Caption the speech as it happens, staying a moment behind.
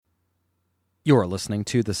You're listening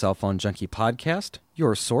to the Cell Phone Junkie podcast,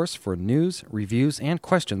 your source for news, reviews, and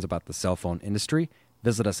questions about the cell phone industry.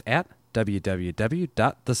 Visit us at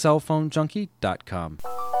www.thecellphonejunkie.com.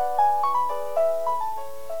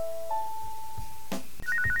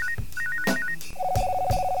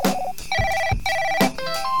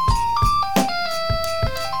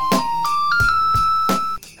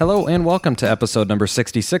 Hello and welcome to episode number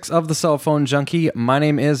 66 of the Cell Phone Junkie. My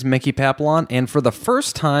name is Mickey Papillon, and for the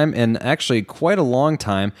first time in actually quite a long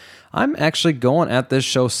time, I'm actually going at this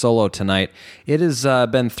show solo tonight. It has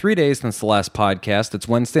been 3 days since the last podcast. It's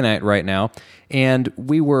Wednesday night right now, and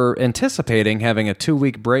we were anticipating having a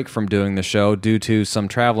 2-week break from doing the show due to some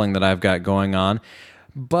traveling that I've got going on.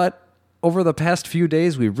 But over the past few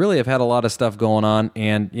days, we really have had a lot of stuff going on,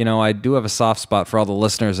 and, I do have a soft spot for all the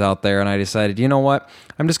listeners out there, and I decided, you know what,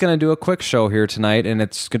 I'm just going to do a quick show here tonight, and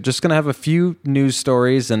it's just going to have a few news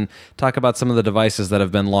stories and talk about some of the devices that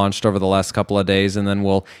have been launched over the last couple of days, and then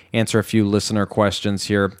we'll answer a few listener questions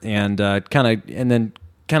here, and then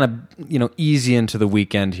easy into the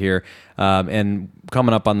weekend here. And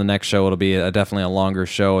coming up on the next show, it'll be definitely a longer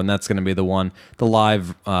show, and that's going to be the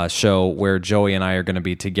live show where Joey and I are going to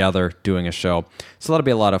be together doing a show. So that'll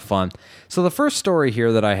be a lot of fun. So the first story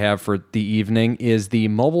here that I have for the evening is the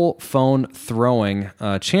mobile phone throwing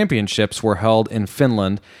championships were held in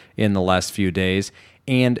Finland in the last few days,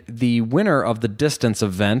 and the winner of the distance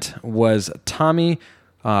event was Tommy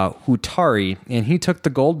Hutari, and he took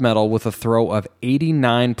the gold medal with a throw of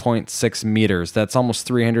 89.6 meters. That's almost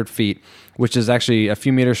 300 feet, which is actually a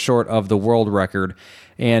few meters short of the world record.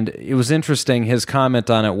 And it was interesting, his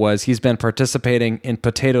comment on it was he's been participating in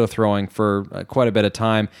potato throwing for quite a bit of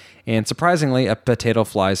time, and surprisingly, a potato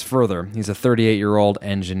flies further. He's a 38-year-old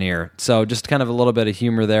engineer. So just kind of a little bit of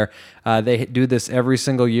humor there. They do this every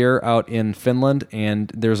single year out in Finland,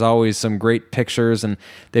 and there's always some great pictures, and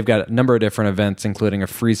they've got a number of different events, including a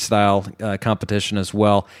freestyle competition as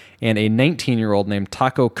well. And a 19-year-old named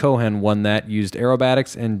Taco Cohen won that, used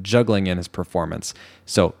aerobatics and juggling in his performance.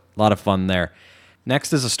 So a lot of fun there.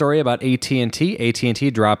 Next is a story about AT&T.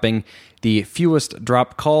 AT&T dropping the fewest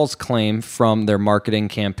dropped calls claim from their marketing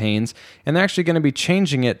campaigns, and they're actually going to be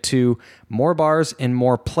changing it to more bars in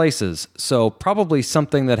more places. So probably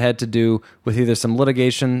something that had to do with either some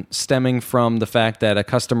litigation stemming from the fact that a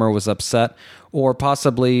customer was upset, or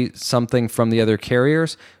possibly something from the other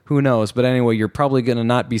carriers. Who knows? But anyway, you're probably going to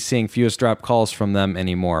not be seeing fewest dropped calls from them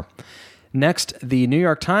anymore. Next, the New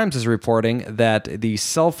York Times is reporting that the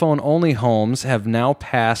cell phone-only homes have now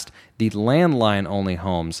passed the landline-only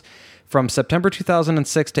homes. From September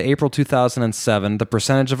 2006 to April 2007, the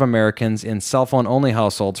percentage of Americans in cell phone-only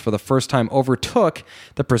households for the first time overtook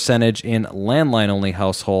the percentage in landline-only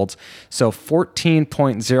households. So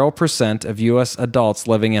 14.0% of U.S. adults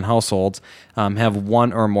living in households have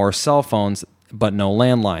one or more cell phones, but no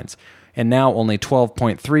landlines. And now only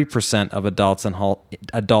 12.3% of adults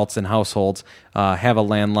in households have a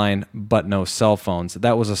landline but no cell phones.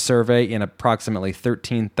 That was a survey in approximately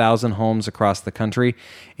 13,000 homes across the country,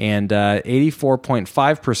 and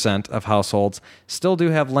 84.5% of households still do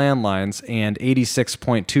have landlines, and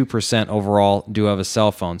 86.2% overall do have a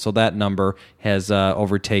cell phone. So that number has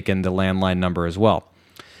overtaken the landline number as well.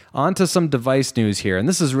 On to some device news here, and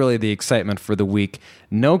this is really the excitement for the week.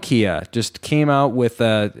 Nokia just came out with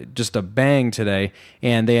just a bang today,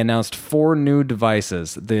 and they announced 4 new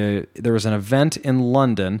devices. There was an event in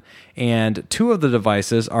London, and 2 of the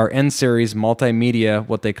devices are N-Series multimedia,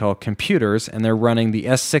 what they call computers, and they're running the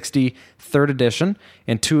S60 3rd edition,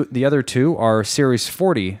 and the other 2 are Series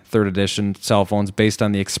 40 3rd edition cell phones based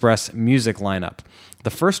on the Express Music lineup. The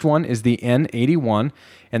first one is the N81,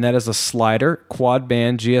 and that is a slider,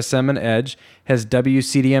 quad-band GSM and Edge, has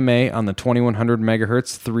WCDMA on the 2100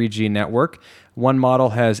 megahertz 3G network. One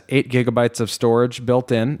model has 8 gigabytes of storage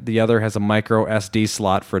built in. The other has a micro SD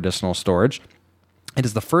slot for additional storage. It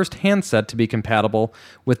is the first handset to be compatible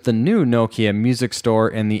with the new Nokia Music Store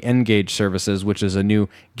and the N-Gage services, which is a new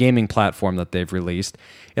gaming platform that they've released.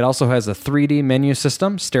 It also has a 3D menu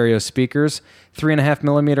system, stereo speakers,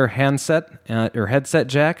 3.5mm handset or headset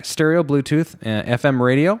jack, stereo Bluetooth, FM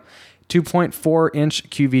radio, 2.4-inch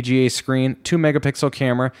QVGA screen, 2-megapixel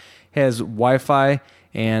camera, has Wi-Fi,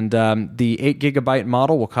 and the 8GB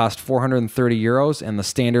model will cost €430, and the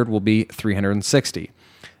standard will be $360.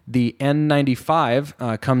 The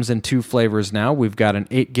N95 comes in 2 flavors now. We've got an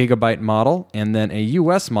 8GB model and then a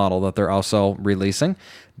US model that they're also releasing.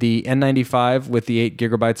 The N95 with the 8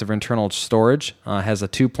 gigabytes of internal storage has a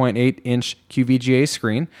 2.8-inch QVGA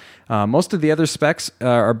screen. Most of the other specs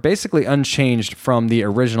are basically unchanged from the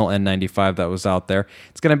original N95 that was out there.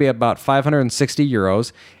 It's going to be about 560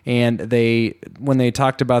 euros, and when they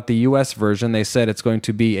talked about the US version, they said it's going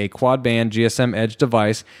to be a quad-band GSM Edge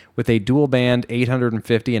device with a dual-band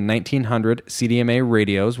 850 and 1900 CDMA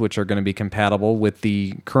radios, which are going to be compatible with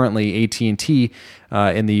the currently AT&T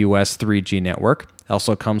in the US 3G network.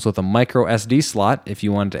 Also comes with a micro SD slot if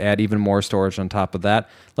you wanted to add even more storage on top of that.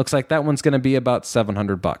 Looks like that one's going to be about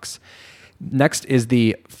 $700. Next is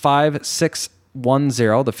the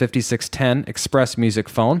 5610, the 5610 Express Music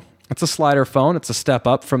phone. It's a slider phone. It's a step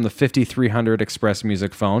up from the 5300 Express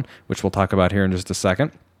Music phone, which we'll talk about here in just a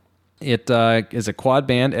second. It is a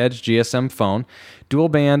quad-band Edge GSM phone,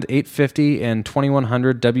 dual-band 850 and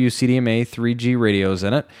 2100 WCDMA 3G radios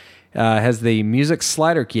in it. Has the music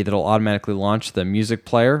slider key that will automatically launch the music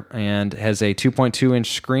player, and has a 2.2-inch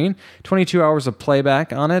screen, 22 hours of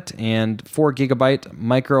playback on it, and 4 gigabyte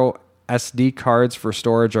micro SD cards for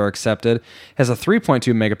storage are accepted. Has a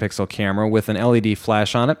 3.2 megapixel camera with an LED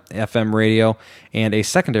flash on it, FM radio, and a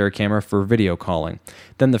secondary camera for video calling.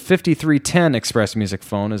 Then the 5310 Express Music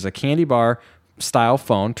phone is a candy bar style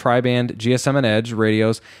phone, tri-band GSM and Edge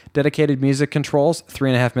radios, dedicated music controls,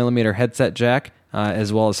 3.5mm headset jack,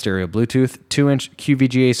 as well as stereo Bluetooth, 2-inch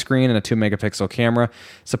QVGA screen, and a 2-megapixel camera.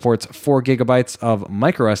 Supports 4 gigabytes of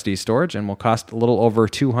micro SD storage and will cost a little over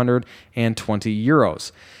 220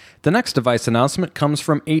 euros. The next device announcement comes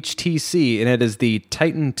from HTC, and it is the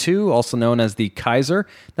Titan II, also known as the Kaiser,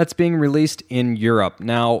 that's being released in Europe.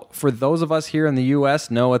 Now, for those of us here in the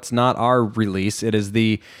US, no, it's not our release. It is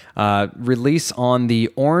the release on the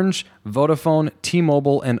Orange, Vodafone,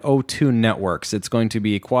 T-Mobile, and O2 networks. It's going to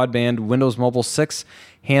be a quad-band Windows Mobile 6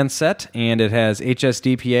 handset, and it has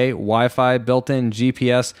HSDPA, Wi-Fi, built-in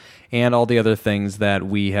GPS, and all the other things that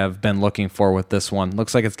we have been looking for with this one.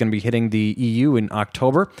 Looks like it's going to be hitting the EU in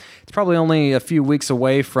October. It's probably only a few weeks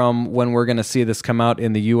away from when we're going to see this come out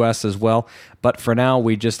in the US as well. But for now,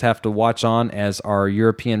 we just have to watch on as our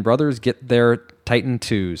European brothers get their Titan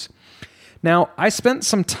IIs. Now, I spent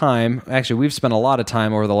some time, actually we've spent a lot of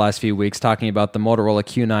time over the last few weeks talking about the Motorola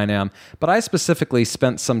Q9M, but I specifically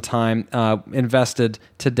spent some time invested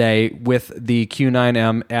today with the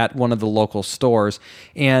Q9M at one of the local stores,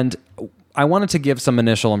 and I wanted to give some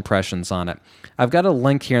initial impressions on it. I've got a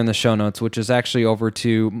link here in the show notes, which is actually over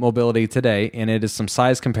to Mobility Today, and it is some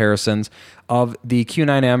size comparisons of the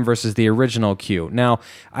Q9M versus the original Q. Now,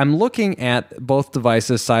 I'm looking at both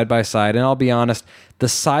devices side by side, and I'll be honest, the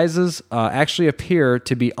sizes actually appear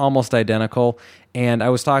to be almost identical. And I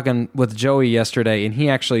was talking with Joey yesterday, and he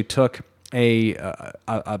actually took a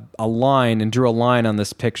line and drew a line on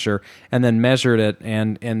this picture and then measured it,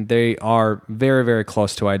 and they are very, very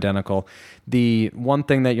close to identical. The one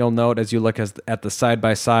thing that you'll note as you look at the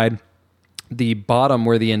side-by-side, the bottom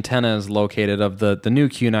where the antenna is located of the new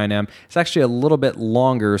Q9M is actually a little bit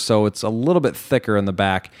longer, so it's a little bit thicker in the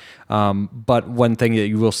back. But one thing that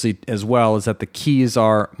you will see as well is that the keys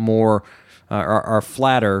are more are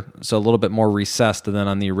flatter, so a little bit more recessed than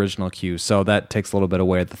on the original Q. So that takes a little bit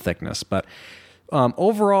away at the thickness. But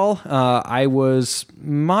overall, I was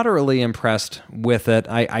moderately impressed with it.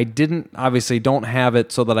 I don't have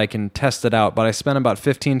it so that I can test it out, but I spent about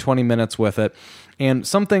 15-20 minutes with it. And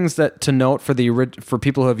some things that to note for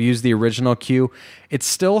people who have used the original Q, it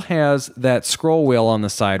still has that scroll wheel on the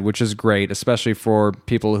side, which is great, especially for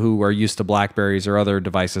people who are used to BlackBerries or other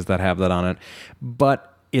devices that have that on it. But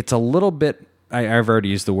it's a little bit, I've already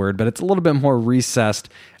used the word, but it's a little bit more recessed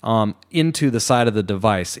into the side of the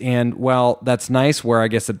device. And while that's nice where I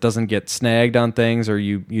guess it doesn't get snagged on things or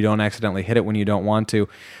you don't accidentally hit it when you don't want to,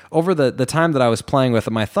 over the time that I was playing with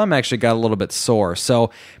it, my thumb actually got a little bit sore.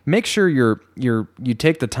 So make sure you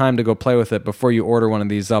take the time to go play with it before you order one of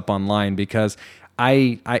these up online, because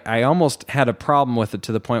I almost had a problem with it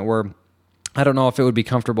to the point where I don't know if it would be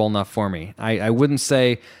comfortable enough for me. I wouldn't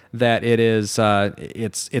say that it is.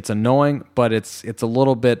 It's annoying, but it's a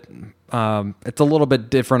little bit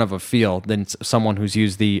different of a feel than someone who's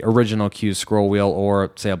used the original Q scroll wheel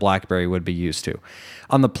or say a BlackBerry would be used to.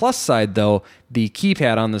 On the plus side, though, the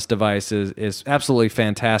keypad on this device is absolutely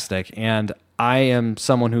fantastic, and I am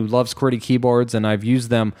someone who loves QWERTY keyboards, and I've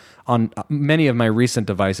used them on many of my recent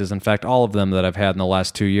devices. In fact, all of them that I've had in the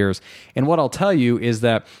last 2 years. And what I'll tell you is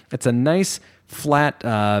that it's a nice, flat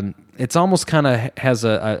it's almost kind of has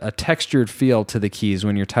a textured feel to the keys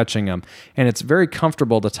when you're touching them, and it's very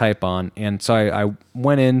comfortable to type on. And so I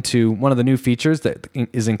went into one of the new features that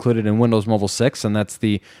is included in Windows Mobile 6, and that's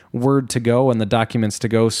the Word to Go and the Documents to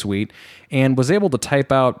Go suite, and was able to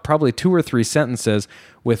type out probably 2 or 3 sentences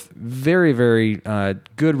with very, very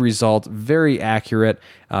good results, very accurate,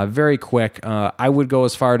 very quick. I would go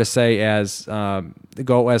as far as to say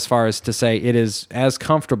it is as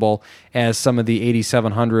comfortable as some of the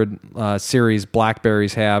 8700 series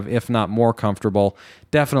Blackberries have, if not more comfortable.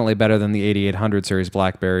 Definitely better than the 8800 series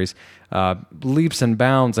Blackberries. Leaps and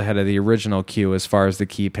bounds ahead of the original Q as far as the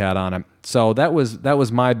keypad on it. So that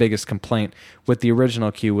was my biggest complaint with the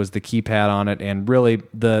original Q, was the keypad on it, and really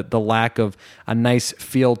the lack of a nice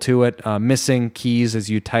feel to it, missing keys as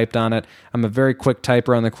you typed on it. I'm a very quick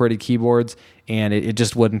typer on the QWERTY keyboards, and it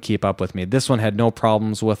just wouldn't keep up with me. This one had no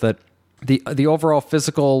problems with it. The overall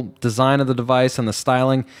physical design of the device and the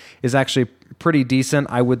styling is actually pretty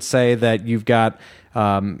decent. I would say that you've got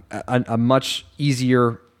a much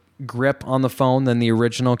easier grip on the phone than the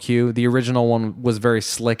original Q. The original one was very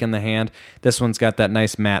slick in the hand. This one's got that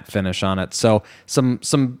nice matte finish on it. So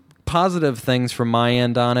some positive things from my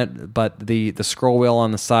end on it, but the scroll wheel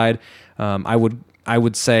on the side, I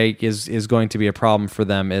would say is going to be a problem for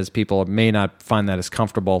them, as people may not find that as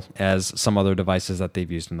comfortable as some other devices that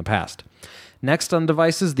they've used in the past. Next on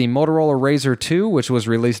devices, the Motorola Razr 2, which was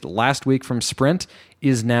released last week from Sprint,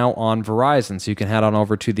 is now on Verizon. So you can head on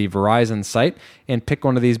over to the Verizon site and pick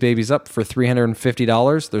one of these babies up for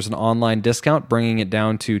 $350. There's an online discount bringing it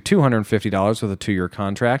down to $250 with a 2-year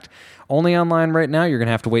contract. Only online right now. You're going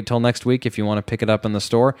to have to wait till next week if you want to pick it up in the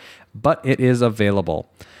store, but it is available.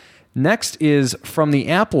 Next is from the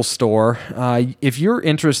Apple Store. If you're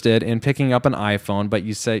interested in picking up an iPhone, but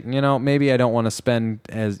you say, maybe I don't want to spend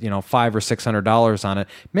 $500 or $600 on it,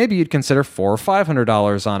 maybe you'd consider $400 or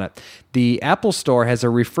 $500 on it. The Apple Store has a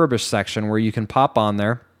refurbished section where you can pop on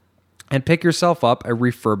there and pick yourself up a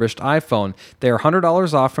refurbished iPhone. They are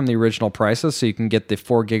 $100 off from the original prices, so you can get the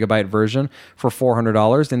 4GB version for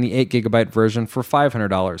 $400 and the 8GB version for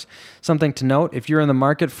 $500. Something to note, if you're in the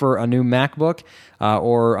market for a new MacBook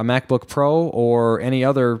or a MacBook Pro or any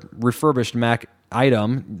other refurbished Mac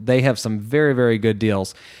item, they have some very, very good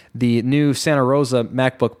deals. The new Santa Rosa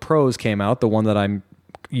MacBook Pros came out, the one that I'm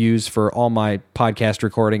use for all my podcast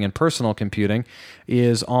recording and personal computing,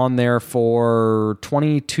 is on there for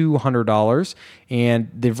 $2,200, and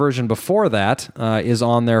the version before that is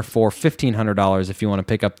on there for $1,500 if you want to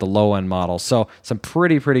pick up the low-end model. So some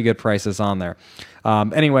pretty good prices on there.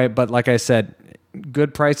 Anyway, but like I said,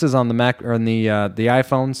 good prices on the Mac or on the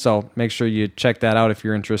iPhone, so make sure you check that out if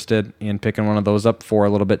you're interested in picking one of those up for a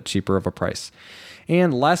little bit cheaper of a price.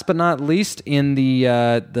 And last but not least, in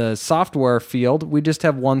the software field, we just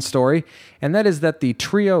have one story, and that is that the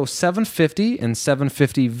Trio 750 and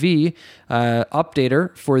 750V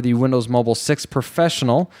updater for the Windows Mobile 6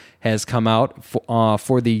 Professional has come out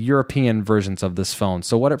for the European versions of this phone.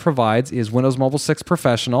 So what it provides is Windows Mobile 6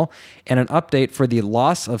 Professional and an update for the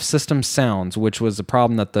loss of system sounds, which was a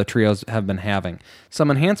problem that the Trios have been having. Some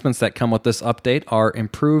enhancements that come with this update are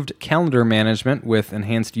improved calendar management with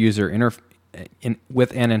enhanced user interface,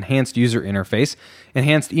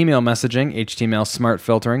 enhanced email messaging, HTML smart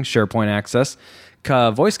filtering, SharePoint access,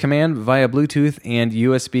 voice command via Bluetooth, and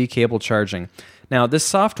USB cable charging. Now, this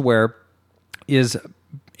software is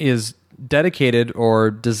dedicated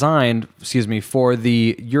or designed, for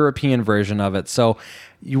the European version of it. So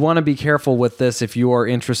you want to be careful with this if you are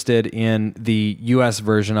interested in the US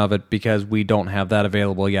version of it, because we don't have that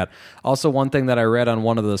available yet. Also, one thing that I read on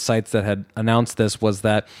one of the sites that had announced this was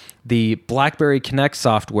that the BlackBerry Connect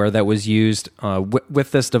software that was used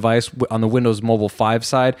with this device on the Windows Mobile 5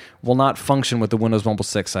 side will not function with the Windows Mobile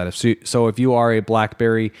 6 side. So if you are a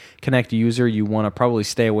BlackBerry Connect user, you want to probably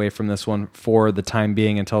stay away from this one for the time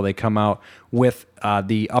being until they come out with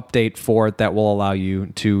the update for it that will allow you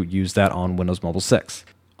to use that on Windows Mobile 6.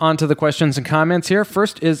 On to the questions and comments here.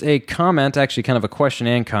 First is a comment, actually kind of a question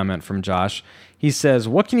and comment from Josh. He says,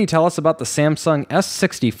 what can you tell us about the Samsung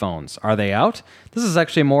S60 phones? Are they out? This is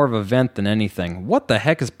actually more of a vent than anything. What the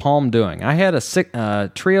heck is Palm doing? I had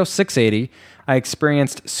a Trio 680. I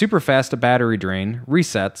experienced super fast battery drain,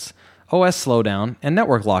 resets, OS slowdown, and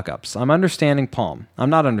network lockups. I'm not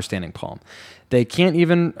understanding Palm. They can't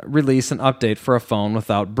even release an update for a phone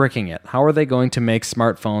without bricking it. How are they going to make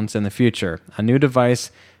smartphones in the future? A new device,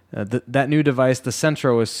 that new device, the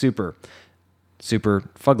Centro, is super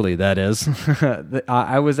fugly, that is.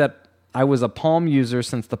 I was a Palm user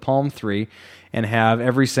since the Palm 3 and have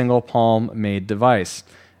every single Palm made device,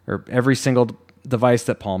 or every single device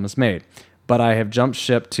that Palm has made. but I have jumped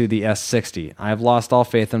ship to the S60. I have lost all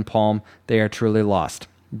faith in Palm. They are truly lost.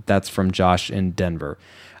 That's from Josh in Denver.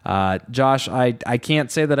 Josh, I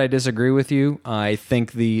can't say that I disagree with you. I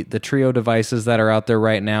think the Trio devices that are out there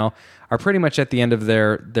right now are pretty much at the end of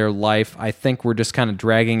their life. I think we're just kind of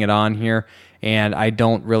dragging it on here, and I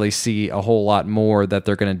don't really see a whole lot more that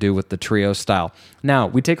they're going to do with the Trio style. Now,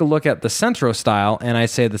 we take a look at the Centro style, and I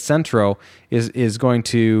say the Centro is going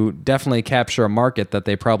to definitely capture a market that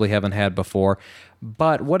they probably haven't had before.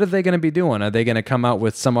 But what are they going to be doing? Are they going to come out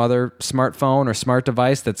with some other smartphone or smart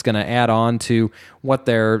device that's going to add on to what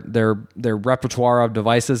their repertoire of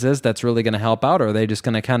devices is that's really going to help out? Or are they just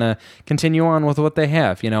going to kind of continue on with what they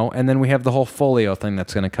have, And then we have the whole Folio thing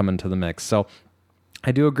that's going to come into the mix. So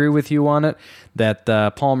I do agree with you on it that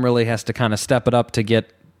Palm really has to kind of step it up to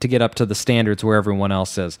get up to the standards where everyone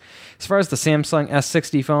else is. As far as the Samsung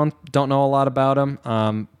S60 phone, don't know a lot about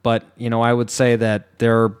them, but I would say that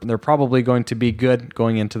they're probably going to be good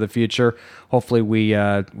going into the future. Hopefully we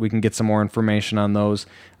can get some more information on those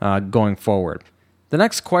going forward. The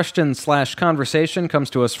next question/conversation comes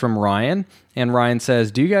to us from Ryan, and Ryan says,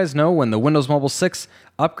 do you guys know when the Windows Mobile 6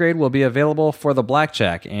 upgrade will be available for the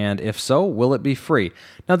Blackjack, and if so, will it be free?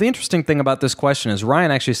 Now, the interesting thing about this question is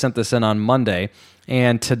Ryan actually sent this in on Monday,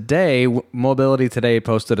 and today, Mobility Today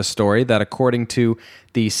posted a story that according to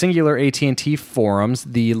the Singular AT&T forums,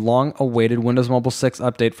 the long-awaited Windows Mobile 6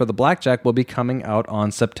 update for the Blackjack will be coming out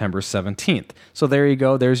on September 17th. So there you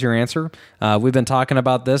go. There's your answer. We've been talking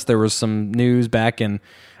about this. There was some news back in,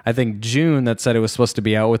 I think, June that said it was supposed to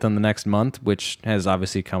be out within the next month, which has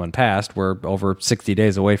obviously come and passed. We're over 60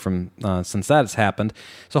 days away from since that has happened.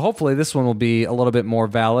 So hopefully this one will be a little bit more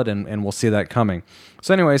valid, and we'll see that coming.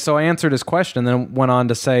 So anyway, so I answered his question, then went on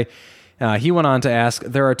to say, he went on to ask,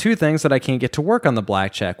 there are two things that I can't get to work on the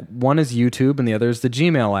Blackjack. One is YouTube, and the other is the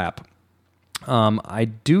Gmail app. I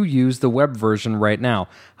do use the web version right now.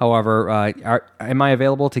 However, am I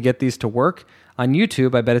available to get these to work? On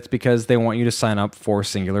YouTube, I bet it's because they want you to sign up for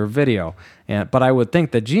Singular Video. But I would think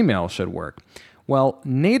that Gmail should work. Well,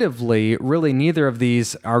 natively, really neither of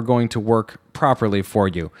these are going to work properly for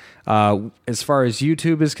you. As far as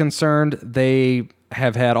YouTube is concerned, they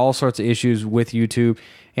have had all sorts of issues with YouTube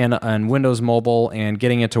and Windows Mobile and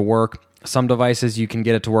getting it to work. Some devices you can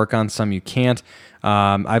get it to work on, some you can't.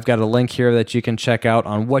 I've got a link here that you can check out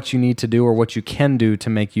on what you need to do or what you can do to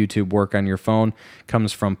make YouTube work on your phone. It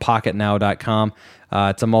comes from pocketnow.com.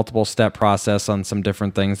 It's a multiple-step process on some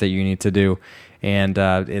different things that you need to do, and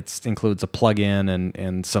it includes a plugin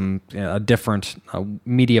and some a different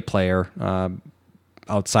media player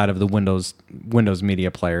outside of the Windows media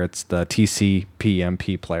player. It's the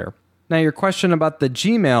TCP/MP player. Now, your question about the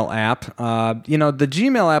Gmail app, the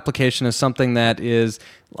Gmail application is something that is,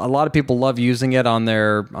 a lot of people love using it on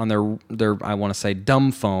their I want to say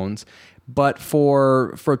dumb phones. But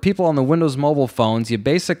for people on the Windows mobile phones, you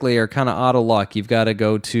basically are kind of out of luck. You've got to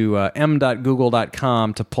go to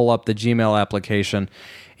m.google.com to pull up the Gmail application,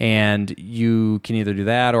 and you can either do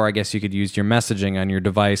that, or I guess you could use your messaging on your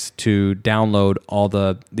device to download all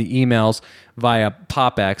the emails via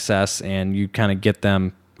POP access, and you kind of get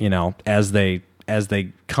them as they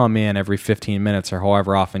come in every 15 minutes or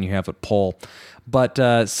however often you have it pull. But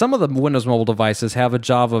some of the Windows mobile devices have a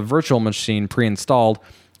Java virtual machine pre-installed.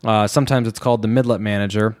 Sometimes it's called the Midlet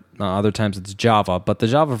Manager. Other times it's Java. But the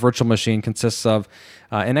Java virtual machine consists of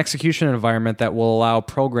an execution environment that will allow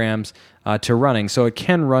programs to running. So it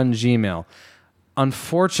can run Gmail.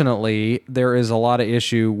 Unfortunately, there is a lot of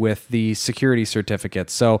issue with the security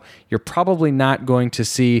certificates. So you're probably not going to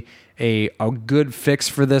see a good fix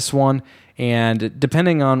for this one. And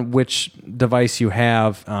depending on which device you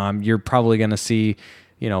have, you're probably going to see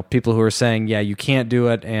people who are saying, yeah, you can't do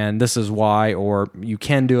it, and this is why, or you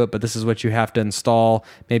can do it, but this is what you have to install.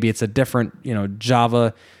 Maybe it's a different,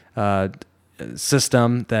 Java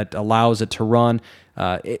system that allows it to run.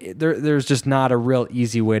 There's just not a real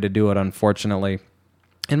easy way to do it, unfortunately.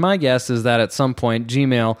 And my guess is that at some point,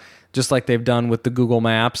 Gmail, just like they've done with the Google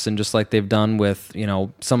Maps and just like they've done with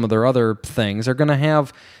some of their other things, they're going to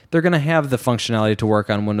have the functionality to work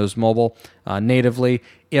on Windows Mobile natively.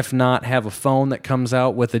 If not, have a phone that comes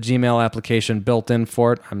out with a Gmail application built in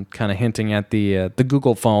for it. I'm kind of hinting at the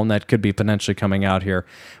Google phone that could be potentially coming out here.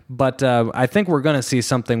 But I think we're going to see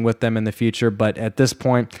something with them in the future, but at this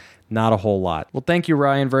point, not a whole lot. Well, thank you,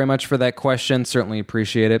 Ryan, very much for that question. Certainly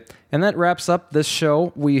appreciate it. And that wraps up this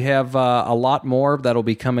show. We have a lot more that'll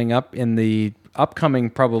be coming up in the upcoming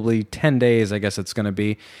probably 10 days, I guess it's going to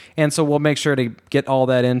be. And so we'll make sure to get all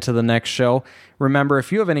that into the next show. Remember,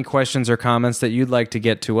 if you have any questions or comments that you'd like to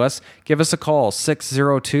get to us, give us a call,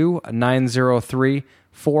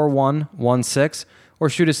 602-903-4116. or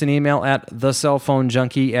shoot us an email at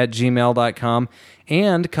thecellphonejunkie@gmail.com.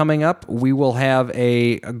 And coming up, we will have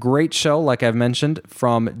a great show, like I've mentioned,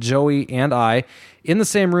 from Joey and I in the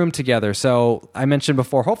same room together. So I mentioned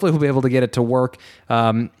before, hopefully we'll be able to get it to work.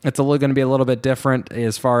 It's going to be a little bit different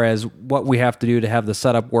as far as what we have to do to have the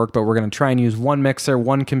setup work, but we're going to try and use one mixer,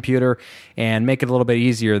 one computer, and make it a little bit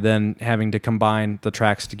easier than having to combine the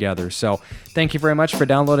tracks together. So thank you very much for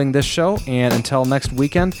downloading this show, and until next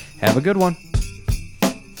weekend, have a good one.